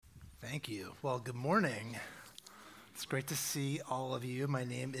Thank you. Well, good morning. It's great to see all of you. My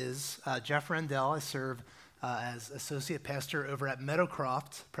name is Jeff Rendell. I serve as associate pastor over at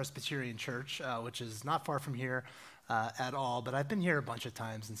Meadowcroft Presbyterian Church, which is not far from here at all, but I've been here a bunch of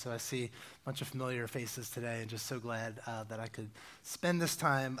times, and so I see a bunch of familiar faces today, and just so glad that I could spend this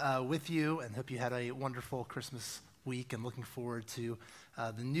time with you, and hope you had a wonderful Christmas week, and looking forward to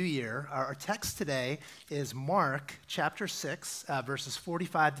the new year. Our text today is Mark chapter 6, verses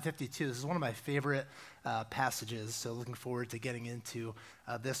 45 to 52. This is one of my favorite passages, so looking forward to getting into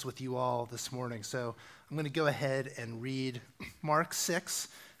this with you all this morning. So I'm going to go ahead and read Mark 6,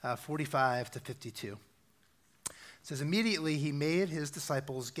 45 to 52. It says, "Immediately he made his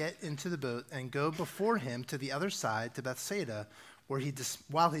disciples get into the boat and go before him to the other side, to Bethsaida,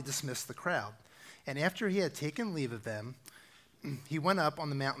 while he dismissed the crowd. And after he had taken leave of them, he went up on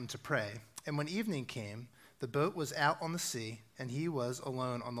the mountain to pray. And when evening came, the boat was out on the sea, and he was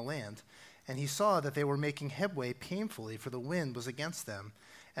alone on the land. And he saw that they were making headway painfully, for the wind was against them.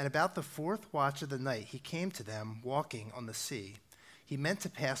 And about the fourth watch of the night he came to them, walking on the sea. He meant to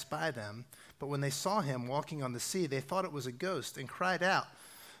pass by them, but when they saw him walking on the sea, they thought it was a ghost, and cried out,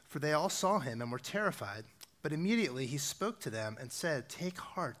 for they all saw him and were terrified. But immediately he spoke to them and said, 'Take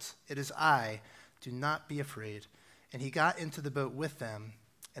heart, it is I, do not be afraid.' And he got into the boat with them,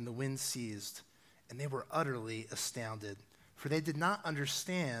 and the wind ceased, and they were utterly astounded, for they did not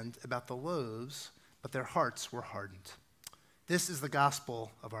understand about the loaves, but their hearts were hardened." This is the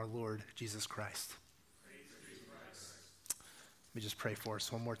gospel of our Lord Jesus Christ. Let me just pray for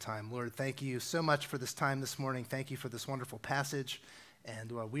us one more time. Lord, thank you so much for this time this morning. Thank you for this wonderful passage, and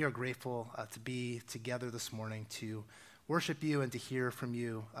we are grateful to be together this morning to worship you and to hear from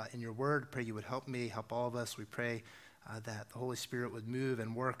you in your word. Pray you would help me, help all of us. We pray that the Holy Spirit would move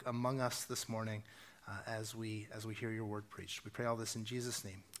and work among us this morning as we hear your word preached. We pray all this in Jesus'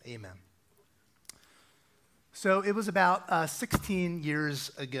 name. Amen. So it was about 16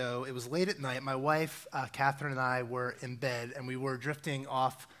 years ago. It was late at night. My wife, Catherine, and I were in bed, and we were drifting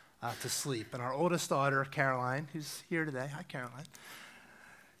off to sleep. And our oldest daughter, Caroline, who's here today. Hi, Caroline.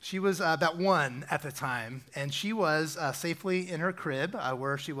 She was about 1 at the time, and she was safely in her crib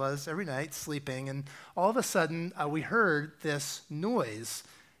where she was every night sleeping. And all of a sudden, we heard this noise,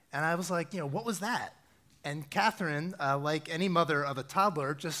 and I was like, what was that? And Catherine, like any mother of a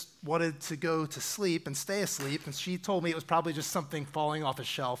toddler, just wanted to go to sleep and stay asleep. And she told me it was probably just something falling off a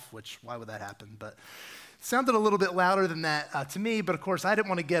shelf, which, why would that happen? But it sounded a little bit louder than that to me. But of course, I didn't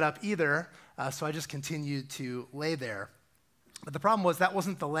want to get up either, so I just continued to lay there. But the problem was that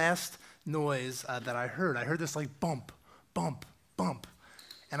wasn't the last noise that I heard. I heard this like bump, bump, bump.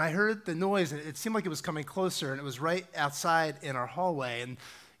 And I heard the noise, and it seemed like it was coming closer, and it was right outside in our hallway. And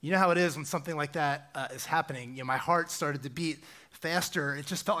you know how it is when something like that is happening. My heart started to beat faster. It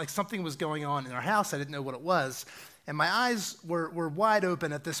just felt like something was going on in our house. I didn't know what it was. And my eyes were wide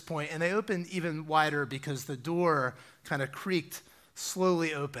open at this point, and they opened even wider because the door kind of creaked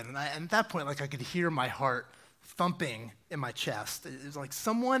slowly open. And at that point, I could hear my heart thumping in my chest. It was like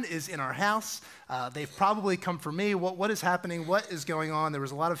someone is in our house. They've probably come for me. What is happening? What is going on? There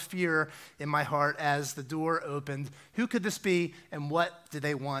was a lot of fear in my heart as the door opened. Who could this be, and what do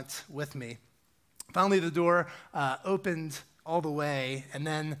they want with me? Finally, the door opened all the way, and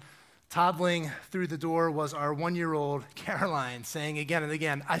then toddling through the door was our 1-year-old Caroline, saying again and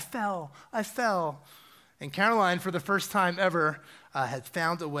again, I fell. And Caroline, for the first time ever, had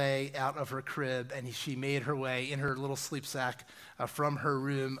found a way out of her crib, and she made her way in her little sleep sack from her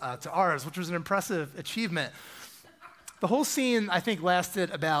room to ours, which was an impressive achievement. The whole scene, I think,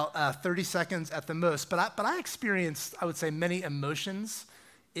 lasted about 30 seconds at the most, but I experienced, I would say, many emotions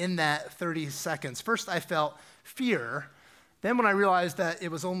in that 30 seconds. First, I felt fear. Then when I realized that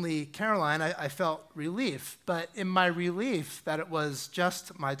it was only Caroline, I felt relief. But in my relief that it was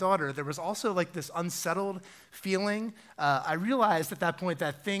just my daughter, there was also this unsettled feeling. I realized at that point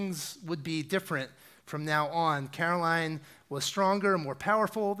that things would be different from now on. Caroline was stronger and more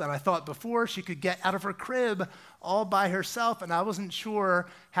powerful than I thought before. She could get out of her crib all by herself, and I wasn't sure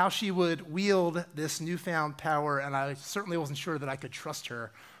how she would wield this newfound power, and I certainly wasn't sure that I could trust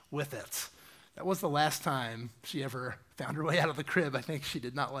her with it. That was the last time she ever found her way out of the crib. I think she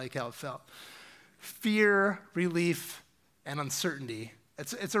did not like how it felt. Fear, relief, and uncertainty.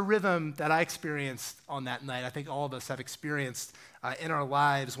 It's a rhythm that I experienced on that night. I think all of us have experienced in our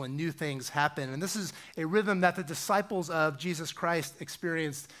lives when new things happen. And this is a rhythm that the disciples of Jesus Christ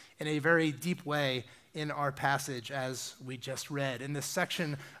experienced in a very deep way in our passage as we just read. In this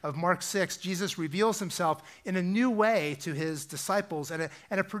section of Mark 6, Jesus reveals himself in a new way to his disciples, and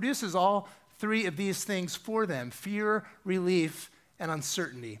it produces all 3 of these things for them: fear, relief, and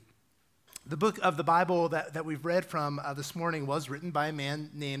uncertainty. The book of the Bible that we've read from this morning was written by a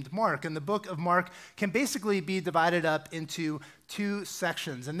man named Mark. And the book of Mark can basically be divided up into two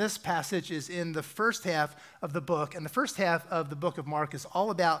sections. And this passage is in the first half of the book. And the first half of the book of Mark is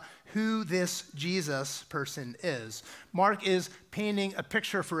all about who this Jesus person is. Mark is painting a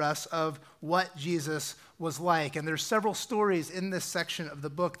picture for us of what Jesus was like. And there's several stories in this section of the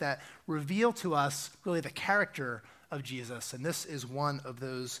book that reveal to us really the character of Jesus. And this is one of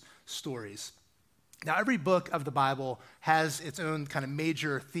those stories. Now, every book of the Bible has its own kind of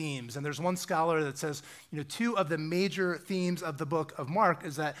major themes. And there's one scholar that says, two of the major themes of the book of Mark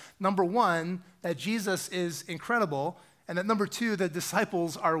is that, number one, that Jesus is incredible, and that number two, the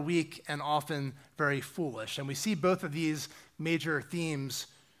disciples are weak and often very foolish. And we see both of these major themes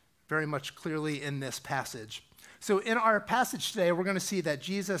very much clearly in this passage. So in our passage today, we're going to see that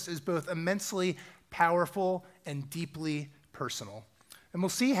Jesus is both immensely powerful and deeply personal. And we'll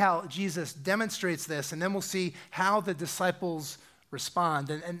see how Jesus demonstrates this, and then we'll see how the disciples respond.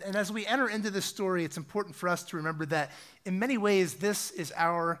 And as we enter into this story, it's important for us to remember that in many ways, this is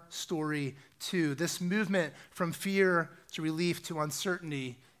our story too. This movement from fear to relief to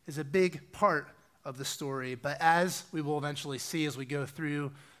uncertainty is a big part of the story. But as we will eventually see as we go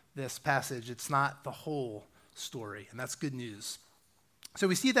through this passage, it's not the whole story, and that's good news. So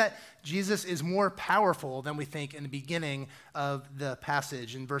we see that Jesus is more powerful than we think in the beginning of the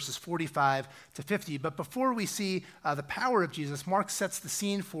passage in verses 45 to 50. But before we see the power of Jesus, Mark sets the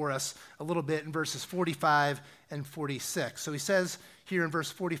scene for us a little bit in verses 45 and 46. So he says here in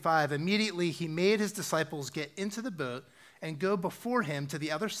verse 45, immediately he made his disciples get into the boat and go before him to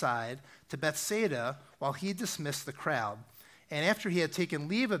the other side, to Bethsaida, while he dismissed the crowd. And after he had taken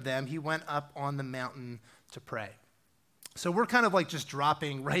leave of them, he went up on the mountain to pray. So we're kind of like just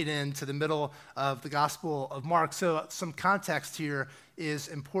dropping right into the middle of the Gospel of Mark. So some context here is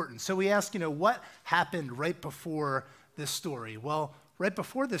important. So we ask, what happened right before this story? Well, right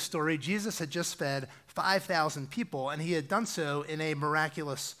before this story, Jesus had just fed 5,000 people, and he had done so in a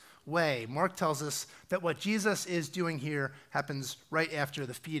miraculous way. Mark tells us that what Jesus is doing here happens right after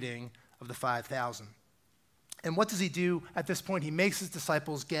the feeding of the 5,000. And what does he do at this point? He makes his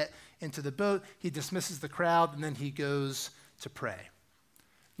disciples get into the boat, he dismisses the crowd, and then he goes to pray.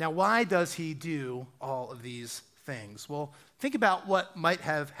 Now, why does he do all of these things? Well, think about what might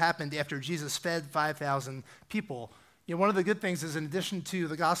have happened after Jesus fed 5,000 people. One of the good things is, in addition to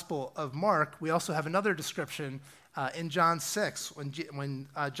the Gospel of Mark, we also have another description in John 6 when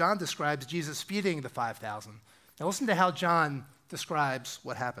John describes Jesus feeding the 5,000. Now, listen to how John describes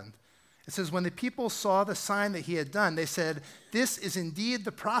what happened. It says, when the people saw the sign that he had done, they said, this is indeed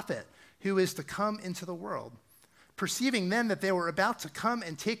the prophet who is to come into the world. Perceiving then that they were about to come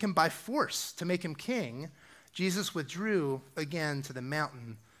and take him by force to make him king, Jesus withdrew again to the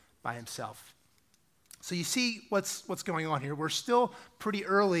mountain by himself. So you see what's going on here. We're still pretty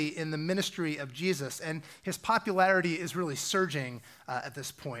early in the ministry of Jesus, and his popularity is really surging at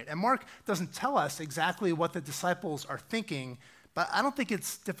this point. And Mark doesn't tell us exactly what the disciples are thinking, but I don't think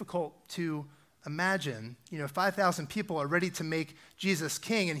it's difficult to imagine. 5,000 people are ready to make Jesus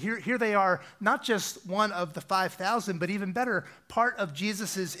king, and here they are, not just one of the 5,000, but even better, part of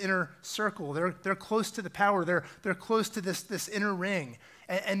Jesus's inner circle. They're close to the power. They're close to this inner ring.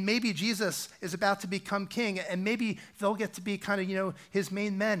 And maybe Jesus is about to become king, and maybe they'll get to be kind of, his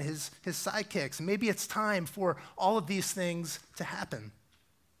main men, his sidekicks. And maybe it's time for all of these things to happen.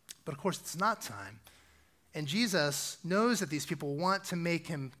 But of course, it's not time. And Jesus knows that these people want to make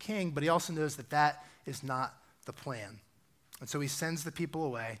him king, but he also knows that that is not the plan. And so he sends the people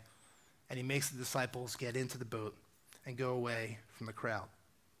away, and he makes the disciples get into the boat and go away from the crowd.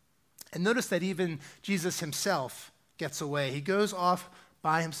 And notice that even Jesus himself gets away. He goes off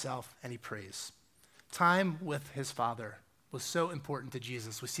by himself, and he prays. Time with his Father was so important to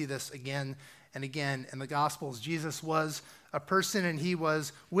Jesus. We see this again and again in the Gospels. Jesus was a person, and he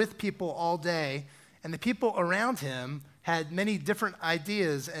was with people all day. And the people around him had many different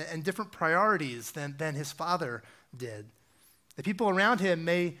ideas and different priorities than his Father did. The people around him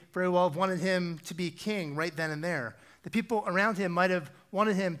may very well have wanted him to be king right then and there. The people around him might have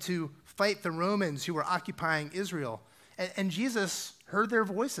wanted him to fight the Romans who were occupying Israel. And Jesus heard their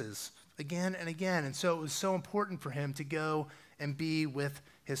voices again and again. And so it was so important for him to go and be with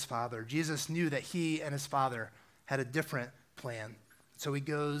his Father. Jesus knew that he and his Father had a different plan. So he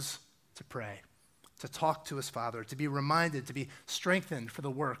goes to pray, to talk to his Father, to be reminded, to be strengthened for the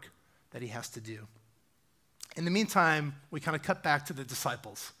work that he has to do. In the meantime, we kind of cut back to the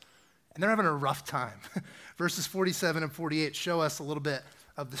disciples, and they're having a rough time. Verses 47 and 48 show us a little bit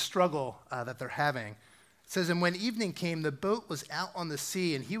of the struggle that they're having. It It says, and when evening came, the boat was out on the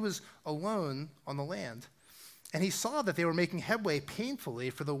sea, and he was alone on the land. And he saw that they were making headway painfully,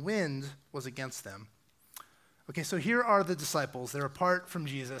 for the wind was against them. Okay, so here are the disciples. They're apart from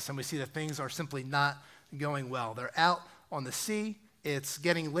Jesus, and we see that things are simply not going well. They're out on the sea. It's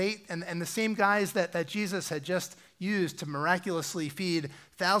getting late, and the same guys that Jesus had just used to miraculously feed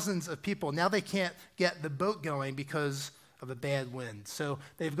thousands of people, now they can't get the boat going because of a bad wind. So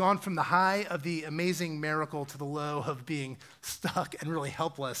they've gone from the high of the amazing miracle to the low of being stuck and really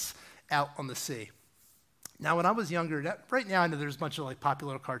helpless out on the sea. Now, when I was younger, right now I know there's a bunch of like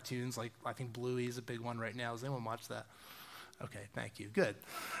popular cartoons, like I think Bluey is a big one right now. Does anyone watch that? Okay, thank you. Good.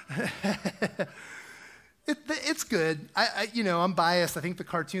 It's good. I'm biased. I think the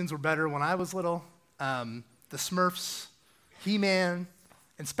cartoons were better when I was little. The Smurfs, He-Man,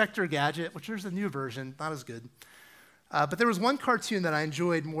 Inspector Gadget, which there's a new version, not as good. But there was one cartoon that I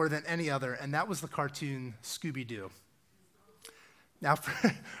enjoyed more than any other, and that was the cartoon Scooby-Doo. Now,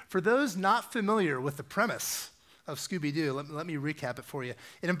 for those not familiar with the premise of Scooby-Doo, let me recap it for you.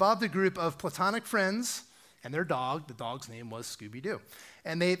 It involved a group of platonic friends and their dog. The dog's name was Scooby-Doo.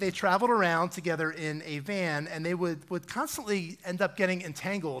 And they traveled around together in a van, and they would constantly end up getting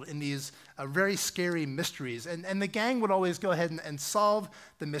entangled in these very scary mysteries. And the gang would always go ahead and solve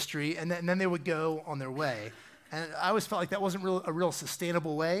the mystery, and then they would go on their way. And I always felt like that wasn't a real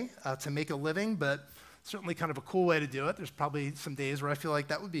sustainable way to make a living, but certainly kind of a cool way to do it. There's probably some days where I feel like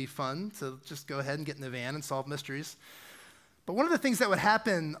that would be fun to just go ahead and get in the van and solve mysteries. But one of the things that would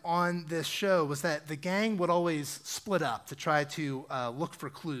happen on this show was that the gang would always split up to try to look for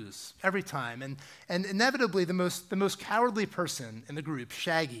clues every time. And inevitably, the most cowardly person in the group,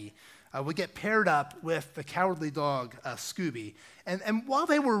 Shaggy, would get paired up with the cowardly dog, Scooby. And while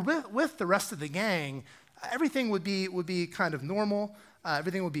they were with the rest of the gang, everything would be kind of normal.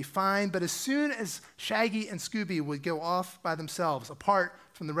 Everything would be fine. But as soon as Shaggy and Scooby would go off by themselves, apart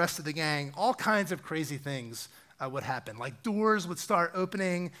from the rest of the gang, all kinds of crazy things would happen. Like doors would start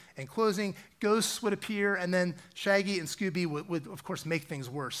opening and closing, ghosts would appear, and then Shaggy and Scooby would of course, make things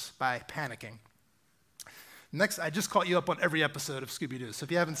worse by panicking. Next, I just caught you up on every episode of Scooby-Doo, so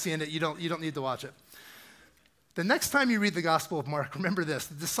if you haven't seen it, you don't need to watch it. The next time you read the Gospel of Mark, remember this: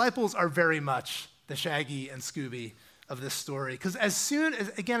 the disciples are very much the Shaggy and Scooby of this story, because as soon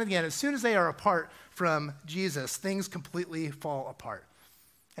as they are apart from Jesus, things completely fall apart.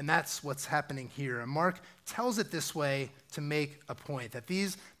 And that's what's happening here. And Mark tells it this way to make a point, that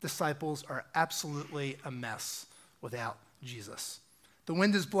these disciples are absolutely a mess without Jesus. The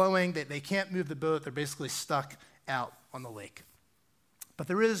wind is blowing, they can't move the boat, they're basically stuck out on the lake. But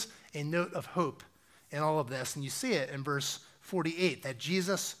there is a note of hope in all of this, and you see it in verse 48, that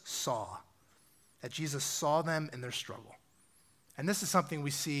Jesus saw them in their struggle. And this is something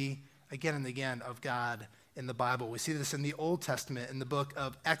we see again and again of God in the Bible. We see this in the Old Testament, in the book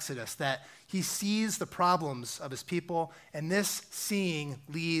of Exodus, that he sees the problems of his people, and this seeing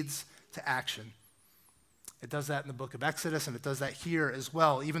leads to action. It does that in the book of Exodus, and it does that here as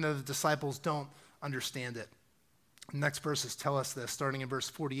well, even though the disciples don't understand it. The next verses tell us this, starting in verse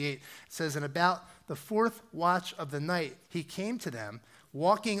 48. It says, and about the fourth watch of the night, he came to them,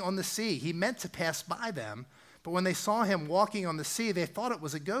 walking on the sea. He meant to pass by them, but when they saw him walking on the sea, they thought it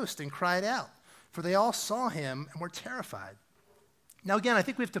was a ghost and cried out. For they all saw him and were terrified. Now, again, I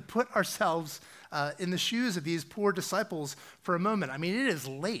think we have to put ourselves in the shoes of these poor disciples for a moment. I mean, it is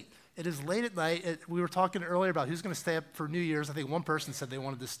late. It is late at night. We were talking earlier about who's going to stay up for New Year's. I think one person said they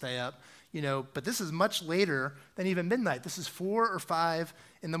wanted to stay up, but this is much later than even midnight. This is 4 or 5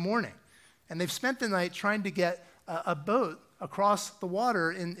 in the morning. And they've spent the night trying to get a boat across the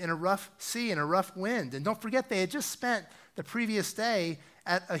water in a rough sea, in a rough wind. And don't forget, they had just spent the previous day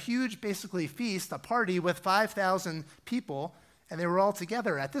at a huge, basically, feast, a party with 5,000 people, and they were all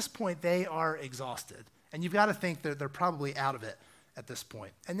together. At this point, they are exhausted. And you've got to think that they're probably out of it at this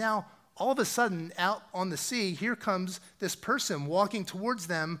point. And now, all of a sudden, out on the sea, here comes this person walking towards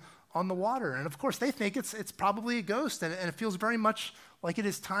them on the water. And of course, they think it's probably a ghost, and it feels very much like it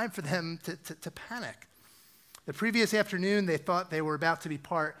is time for them to panic. The previous afternoon, they thought they were about to be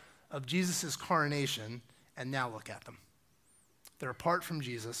part of Jesus' coronation, and now look at them. They're apart from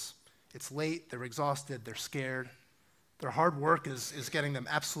Jesus. It's late. They're exhausted. They're scared. Their hard work is getting them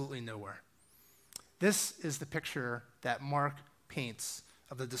absolutely nowhere. This is the picture that Mark paints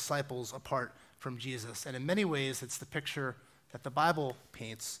of the disciples apart from Jesus. And in many ways, it's the picture that the Bible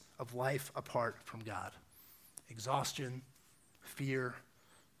paints of life apart from God. Exhaustion, fear,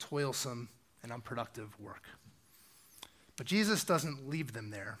 toilsome, and unproductive work. But Jesus doesn't leave them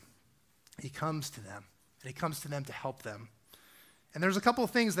there. He comes to them, and he comes to them to help them. And there's a couple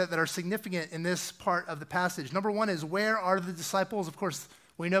of things that are significant in this part of the passage. Number one is, where are the disciples? Of course,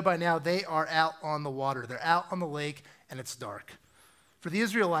 we know by now they are out on the water. They're out on the lake, and it's dark. For the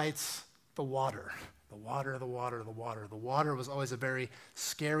Israelites, the water was always a very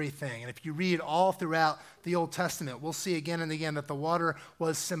scary thing. And if you read all throughout the Old Testament, we'll see again and again that the water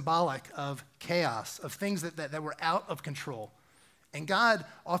was symbolic of chaos, of things that were out of control. And God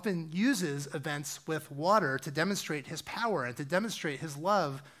often uses events with water to demonstrate his power and to demonstrate his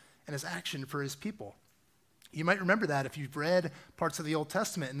love and his action for his people. You might remember that if you've read parts of the Old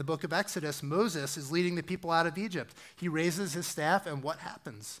Testament. In the book of Exodus, Moses is leading the people out of Egypt. He raises his staff, and what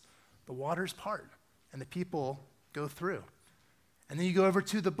happens? The waters part, and the people go through. And then you go over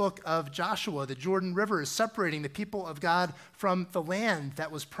to the book of Joshua. The Jordan River is separating the people of God from the land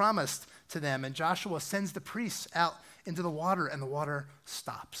that was promised to them. And Joshua sends the priests out into the water, and the water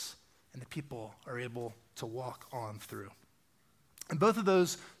stops, and the people are able to walk on through. And both of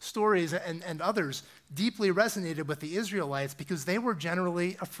those stories and others deeply resonated with the Israelites because they were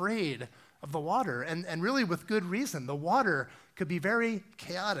generally afraid of the water, and really with good reason. The water could be very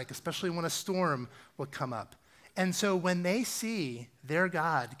chaotic, especially when a storm would come up. And so when they see their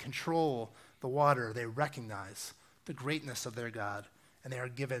God control the water, they recognize the greatness of their God, and they are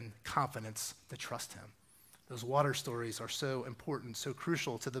given confidence to trust him. Those water stories are so important, so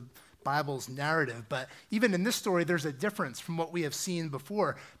crucial to the Bible's narrative. But even in this story, there's a difference from what we have seen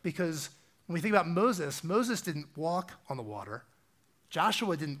before, because when we think about Moses, Moses didn't walk on the water.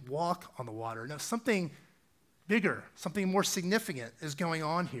 Joshua didn't walk on the water. No, something bigger, something more significant is going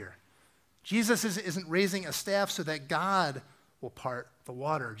on here. Jesus isn't raising a staff so that God will part the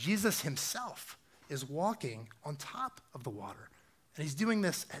water. Jesus himself is walking on top of the water, and he's doing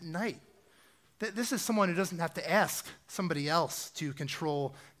this at night. This is someone who doesn't have to ask somebody else to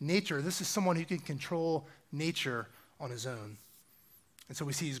control nature. This is someone who can control nature on his own. And so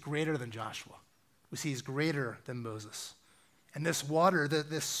we see he's greater than Joshua. We see he's greater than Moses. And this water,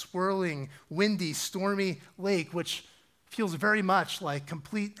 this swirling, windy, stormy lake, which feels very much like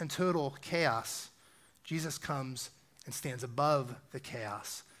complete and total chaos, Jesus comes and stands above the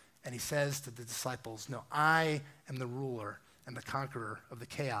chaos. And he says to the disciples, no, I am the ruler and the conqueror of the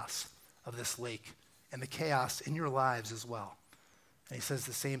chaos of this lake and the chaos in your lives as well. And he says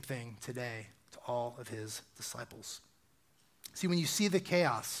the same thing today to all of his disciples. See, when you see the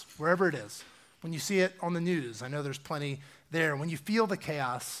chaos, wherever it is, when you see it on the news, I know there's plenty there, when you feel the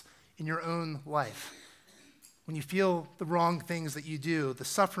chaos in your own life, when you feel the wrong things that you do, the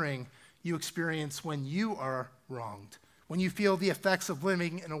suffering you experience when you are wronged, when you feel the effects of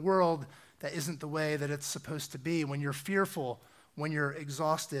living in a world that isn't the way that it's supposed to be, when you're fearful, when you're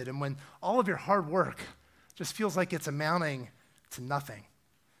exhausted, and when all of your hard work just feels like it's amounting to nothing,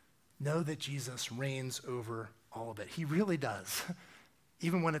 know that Jesus reigns over all of it. He really does,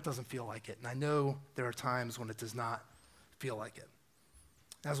 even when it doesn't feel like it. And I know there are times when it does not feel like it.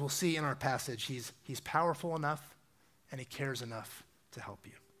 As we'll see in our passage, he's powerful enough and he cares enough to help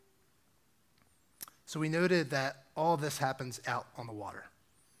you. So we noted that all of this happens out on the water.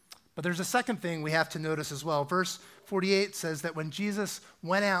 But there's a second thing we have to notice as well. Verse 48 says that when Jesus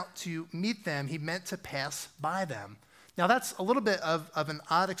went out to meet them, he meant to pass by them. Now that's a little bit of an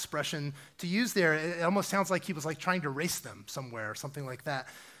odd expression to use there. It almost sounds like he was like trying to race them somewhere or something like that.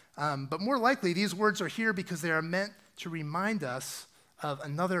 But more likely, these words are here because they are meant to remind us of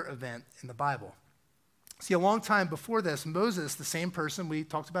another event in the Bible. See, a long time before this, Moses, the same person we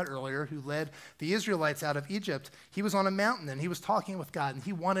talked about earlier who led the Israelites out of Egypt, he was on a mountain and he was talking with God and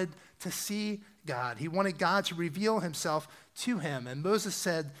he wanted to see God. He wanted God to reveal himself to him. And Moses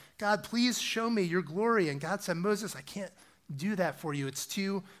said, God, please show me your glory. And God said, Moses, I can't do that for you. It's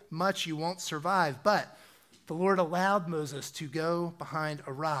too much. You won't survive. But the Lord allowed Moses to go behind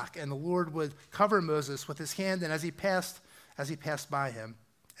a rock, and the Lord would cover Moses with his hand, and as he passed by him,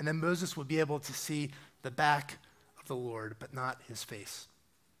 and then Moses would be able to see the back of the Lord, but not his face.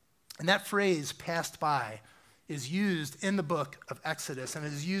 And that phrase, passed by, is used in the book of Exodus, and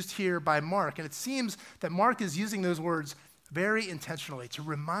it is used here by Mark. And it seems that Mark is using those words very intentionally to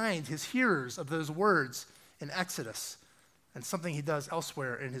remind his hearers of those words in Exodus, and something he does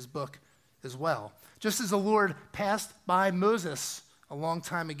elsewhere in his book as well. Just as the Lord passed by Moses a long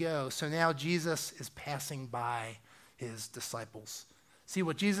time ago, so now Jesus is passing by his disciples. See,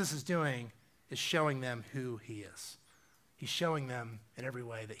 what Jesus is doing is showing them who he is. He's showing them in every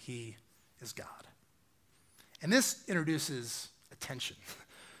way that he is God. And this introduces a tension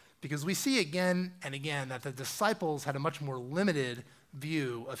because we see again and again that the disciples had a much more limited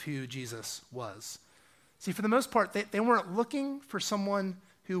view of who Jesus was. See, for the most part, they weren't looking for someone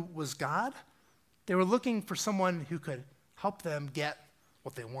who was God. They were looking for someone who could help them get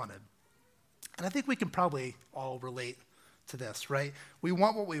what they wanted. And I think we can probably all relate to this, right? We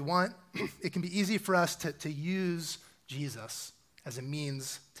want what we want. It can be easy for us to use Jesus as a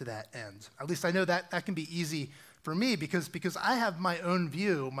means to that end. At least I know that can be easy for me because I have my own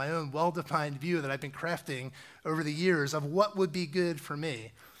view, my own well-defined view that I've been crafting over the years of what would be good for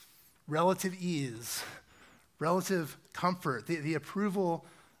me. Relative ease, relative comfort, the approval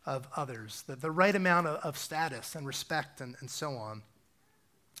of others, the right amount of status and respect and so on.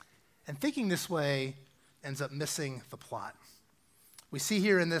 And thinking this way ends up missing the plot. We see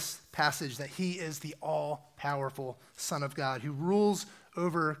here in this passage that he is the all-powerful Son of God who rules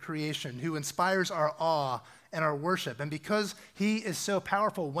over creation, who inspires our awe and our worship. And because he is so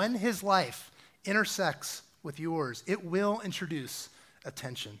powerful, when his life intersects with yours, it will introduce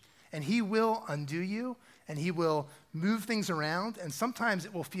attention. And he will undo you, and he will move things around, and sometimes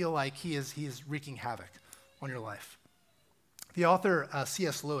it will feel like he is wreaking havoc on your life. The author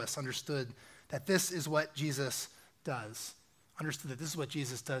C.S. Lewis understood that this is what Jesus does. Understood that this is what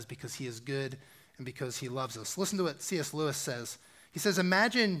Jesus does because he is good and because he loves us. Listen to what C.S. Lewis says. He says,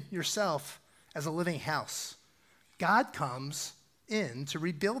 imagine yourself as a living house. God comes in to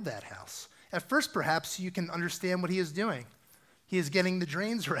rebuild that house. At first, perhaps, you can understand what he is doing. He is getting the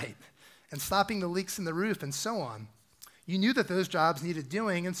drains right and stopping the leaks in the roof and so on. You knew that those jobs needed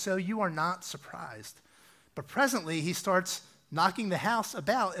doing, and so you are not surprised. But presently, he starts knocking the house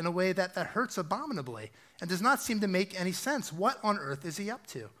about in a way that hurts abominably and does not seem to make any sense. What on earth is he up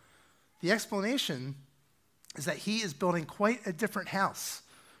to? The explanation is that he is building quite a different house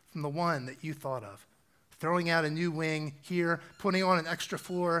from the one that you thought of. Throwing out a new wing here, putting on an extra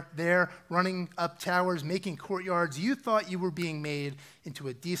floor there, running up towers, making courtyards. You thought you were being made into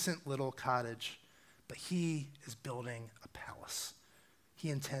a decent little cottage, but he is building a palace. He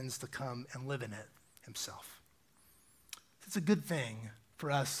intends to come and live in it himself. It's a good thing for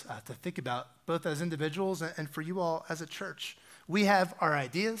us to think about, both as individuals and for you all as a church. We have our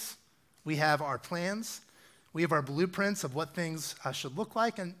ideas, we have our plans, we have our blueprints of what things should look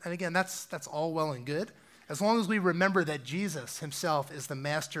like, and again, that's all well and good, as long as we remember that Jesus himself is the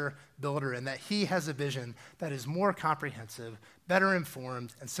master builder and that he has a vision that is more comprehensive, better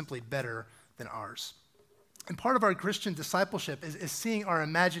informed, and simply better than ours. And part of our Christian discipleship is seeing our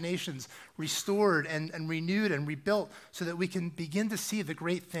imaginations restored and renewed and rebuilt so that we can begin to see the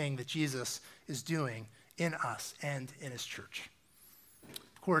great thing that Jesus is doing in us and in his church.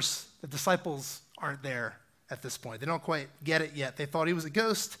 Of course, the disciples aren't there at this point. They don't quite get it yet. They thought he was a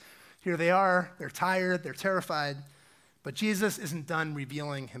ghost. Here they are. They're tired. They're terrified. But Jesus isn't done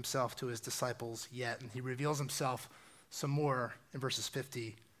revealing himself to his disciples yet, and he reveals himself some more in verses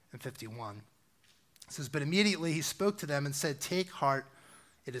 50 and 51. It says, but immediately he spoke to them and said, take heart,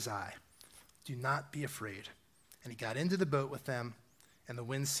 it is I. Do not be afraid. And he got into the boat with them, and the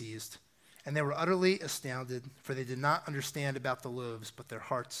wind ceased. And they were utterly astounded, for they did not understand about the loaves, but their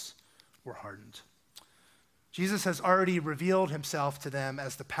hearts were hardened. Jesus has already revealed himself to them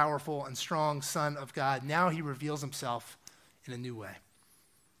as the powerful and strong Son of God. Now he reveals himself in a new way.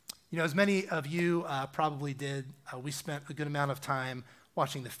 You know, as many of you probably did, we spent a good amount of time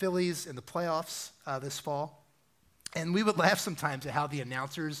watching the Phillies in the playoffs this fall. And we would laugh sometimes at how the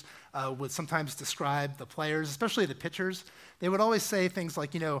announcers would sometimes describe the players, especially the pitchers. They would always say things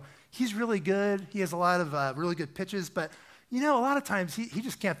like, you know, he's really good. He has a lot of really good pitches, but, you know, a lot of times he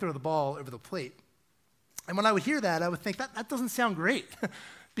just can't throw the ball over the plate. And when I would hear that, I would think that doesn't sound great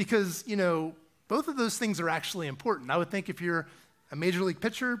because, you know, both of those things are actually important. I would think if you're a major league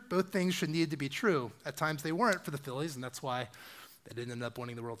pitcher, both things should need to be true. At times they weren't for the Phillies, and that's why they didn't end up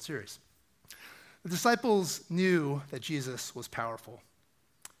winning the World Series. The disciples knew that Jesus was powerful,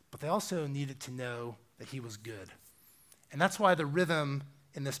 but they also needed to know that he was good. And that's why the rhythm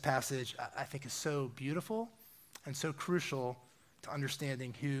in this passage, I think, is so beautiful and so crucial to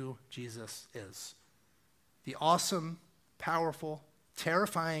understanding who Jesus is. The awesome, powerful,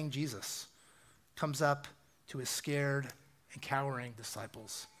 terrifying Jesus comes up to his scared and cowering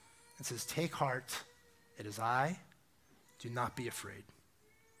disciples and says, take heart, it is I. Do not be afraid.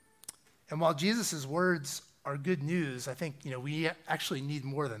 And while Jesus' words are good news, I think, you know, we actually need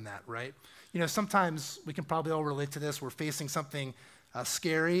more than that, right? You know, sometimes we can probably all relate to this. We're facing something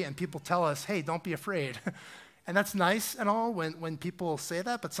scary, and people tell us, hey, don't be afraid. And that's nice and all when people say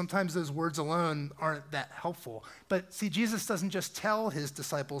that, but sometimes those words alone aren't that helpful. But see, Jesus doesn't just tell his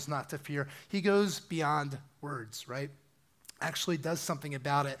disciples not to fear. He goes beyond words, right? Actually does something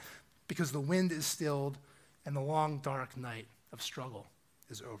about it because the wind is stilled and the long, dark night of struggle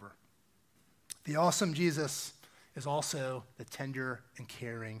is over. The awesome Jesus is also the tender and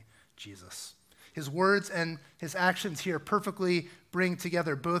caring Jesus. His words and his actions here perfectly bring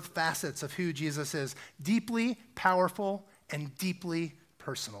together both facets of who Jesus is: deeply powerful and deeply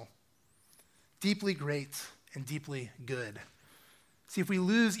personal, deeply great and deeply good. See, if we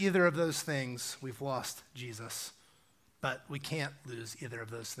lose either of those things, we've lost Jesus. But we can't lose either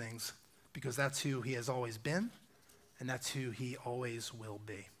of those things because that's who he has always been, and that's who he always will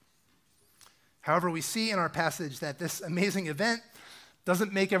be. However, we see in our passage that this amazing event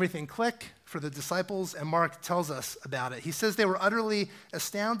doesn't make everything click for the disciples, and Mark tells us about it. He says they were utterly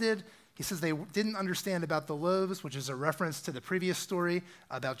astounded. He says they didn't understand about the loaves, which is a reference to the previous story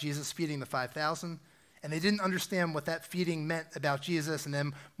about Jesus feeding the 5,000. And they didn't understand what that feeding meant about Jesus. And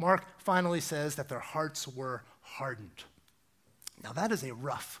then Mark finally says that their hearts were hardened. Now, that is a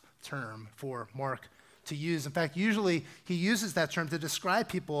rough term for Mark to use. In fact, usually he uses that term to describe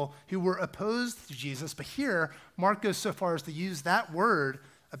people who were opposed to Jesus. But here, Mark goes so far as to use that word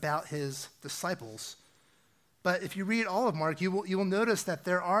about his disciples. But if you read all of Mark, you will notice that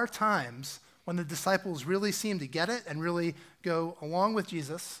there are times when the disciples really seem to get it and really go along with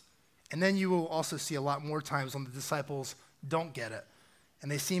Jesus. And then you will also see a lot more times when the disciples don't get it. And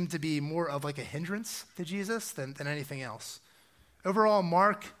they seem to be more of like a hindrance to Jesus than anything else. Overall,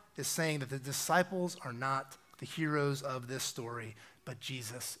 Mark is saying that the disciples are not the heroes of this story, but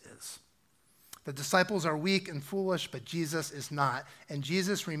Jesus is. The disciples are weak and foolish, but Jesus is not. And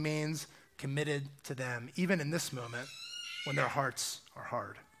Jesus remains committed to them, even in this moment when their hearts are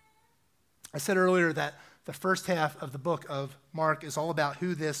hard. I said earlier that the first half of the book of Mark is all about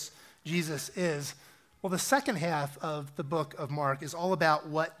who this Jesus is. Well, the second half of the book of Mark is all about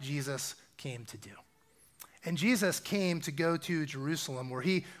what Jesus came to do. And Jesus came to go to Jerusalem, where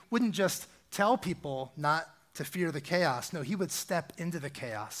he wouldn't just tell people not to fear the chaos. No, he would step into the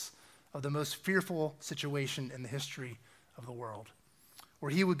chaos of the most fearful situation in the history of the world, where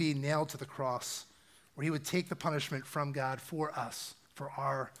he would be nailed to the cross, where he would take the punishment from God for us, for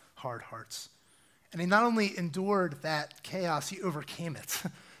our hard hearts. And he not only endured that chaos, he overcame it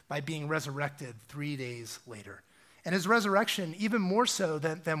by being resurrected 3 days later. And his resurrection, even more so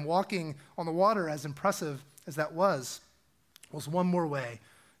than walking on the water, as impressive as that was one more way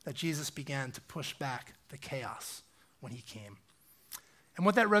that Jesus began to push back the chaos when he came. And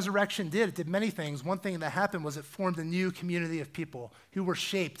what that resurrection did, it did many things. One thing that happened was it formed a new community of people who were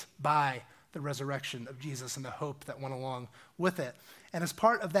shaped by the resurrection of Jesus and the hope that went along with it. And as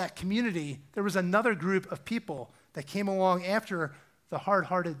part of that community, there was another group of people that came along after the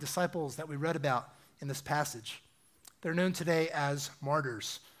hard-hearted disciples that we read about in this passage. They're known today as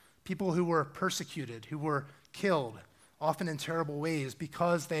martyrs, people who were persecuted, who were killed, often in terrible ways,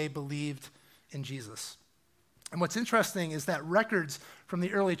 because they believed in Jesus. And what's interesting is that records from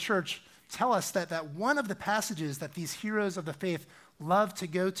the early church tell us that one of the passages that these heroes of the faith loved to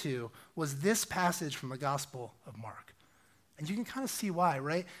go to was this passage from the Gospel of Mark. And you can kind of see why,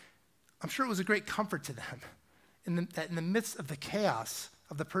 right? I'm sure it was a great comfort to them that in the midst of the chaos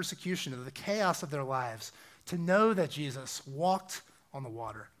of the persecution, of the chaos of their lives, to know that Jesus walked on the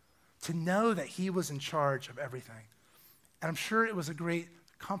water, to know that he was in charge of everything. And I'm sure it was a great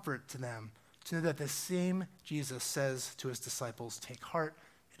comfort to them to know that the same Jesus says to his disciples, "Take heart,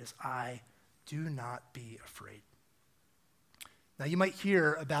 it is I, do not be afraid." Now, you might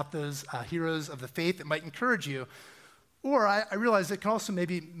hear about those heroes of the faith. It might encourage you. Or I realize it can also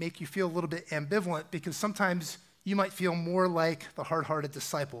maybe make you feel a little bit ambivalent, because sometimes you might feel more like the hard-hearted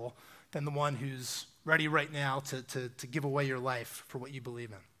disciple than the one who's ready right now to give away your life for what you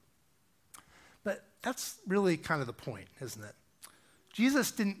believe in. But that's really kind of the point, isn't it?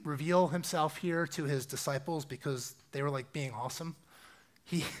 Jesus didn't reveal himself here to his disciples because they were like being awesome.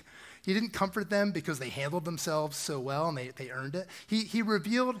 He didn't comfort them because they handled themselves so well and they earned it. He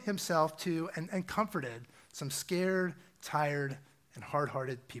revealed himself to and comforted some scared, tired, and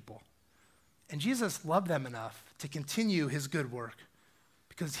hard-hearted people. And Jesus loved them enough to continue his good work,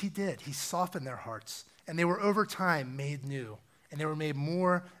 because he did. He softened their hearts, and they were over time made new, and they were made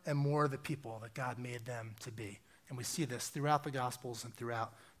more and more the people that God made them to be. And we see this throughout the Gospels and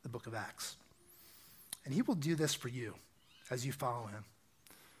throughout the book of Acts. And he will do this for you as you follow him.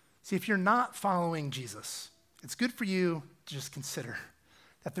 See, if you're not following Jesus, it's good for you to just consider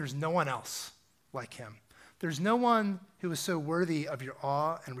that there's no one else like him. There's no one who is so worthy of your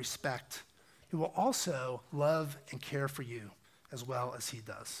awe and respect, who will also love and care for you as well as he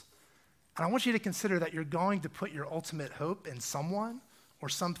does. And I want you to consider that you're going to put your ultimate hope in someone or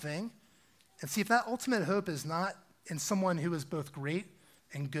something. And see, if that ultimate hope is not in someone who is both great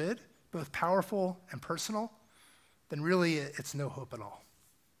and good, both powerful and personal, then really it's no hope at all.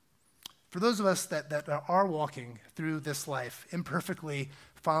 For those of us that are walking through this life, imperfectly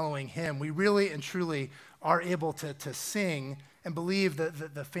following him, we really and truly are able to sing and believe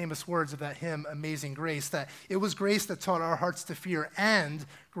the famous words of that hymn, Amazing Grace, that it was grace that taught our hearts to fear, and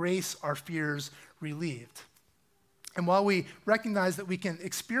grace our fears relieved. And while we recognize that we can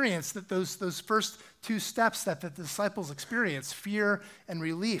experience those first two steps that the disciples experienced, fear and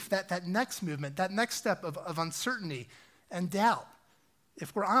relief, that next movement, that next step of uncertainty and doubt,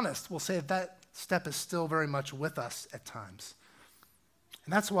 if we're honest, we'll say that step is still very much with us at times.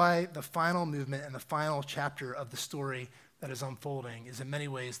 And that's why the final movement and the final chapter of the story that is unfolding is in many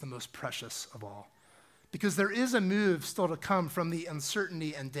ways the most precious of all. Because there is a move still to come from the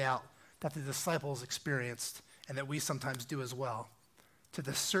uncertainty and doubt that the disciples experienced and that we sometimes do as well, to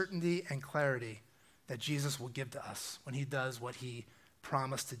the certainty and clarity that Jesus will give to us when he does what he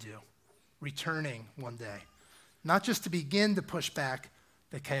promised to do, returning one day, not just to begin to push back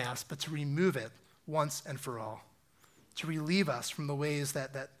the chaos, but to remove it once and for all, to relieve us from the ways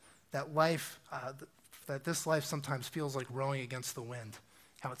that this life sometimes feels like rowing against the wind,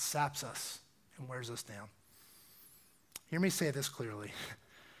 how it saps us and wears us down. Hear me say this clearly.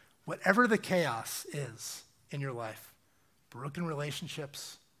 Whatever the chaos is in your life, broken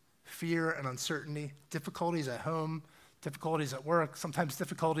relationships, fear and uncertainty, difficulties at home, difficulties at work, sometimes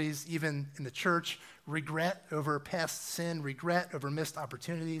difficulties even in the church, regret over past sin, regret over missed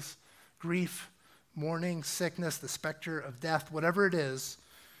opportunities, grief, mourning, sickness, the specter of death, whatever it is,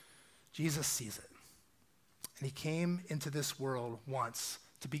 Jesus sees it. And he came into this world once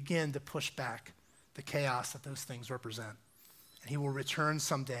to begin to push back the chaos that those things represent. And he will return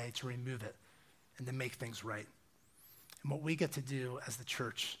someday to remove it and to make things right. And what we get to do as the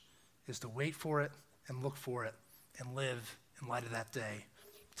church is to wait for it and look for it and live in light of that day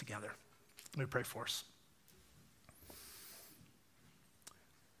together. Let me pray for us.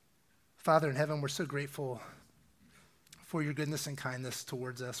 Father in heaven, we're so grateful for your goodness and kindness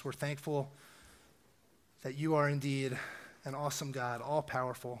towards us. We're thankful that you are indeed an awesome God,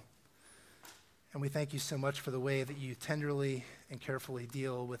 all-powerful. And we thank you so much for the way that you tenderly and carefully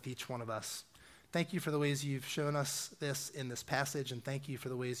deal with each one of us. Thank you for the ways you've shown us this in this passage, and thank you for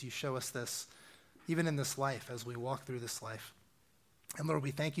the ways you show us this even in this life as we walk through this life. And Lord,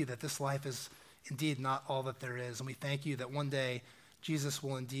 we thank you that this life is indeed not all that there is, and we thank you that one day Jesus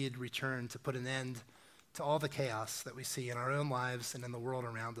will indeed return to put an end to all the chaos that we see in our own lives and in the world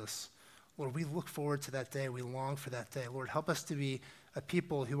around us. Lord, we look forward to that day. We long for that day. Lord, help us to be a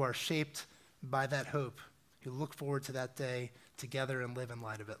people who are shaped by that hope, who look forward to that day together and live in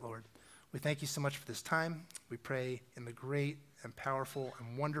light of it, Lord. We thank you so much for this time. We pray in the great and powerful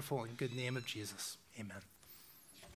and wonderful and good name of Jesus. Amen.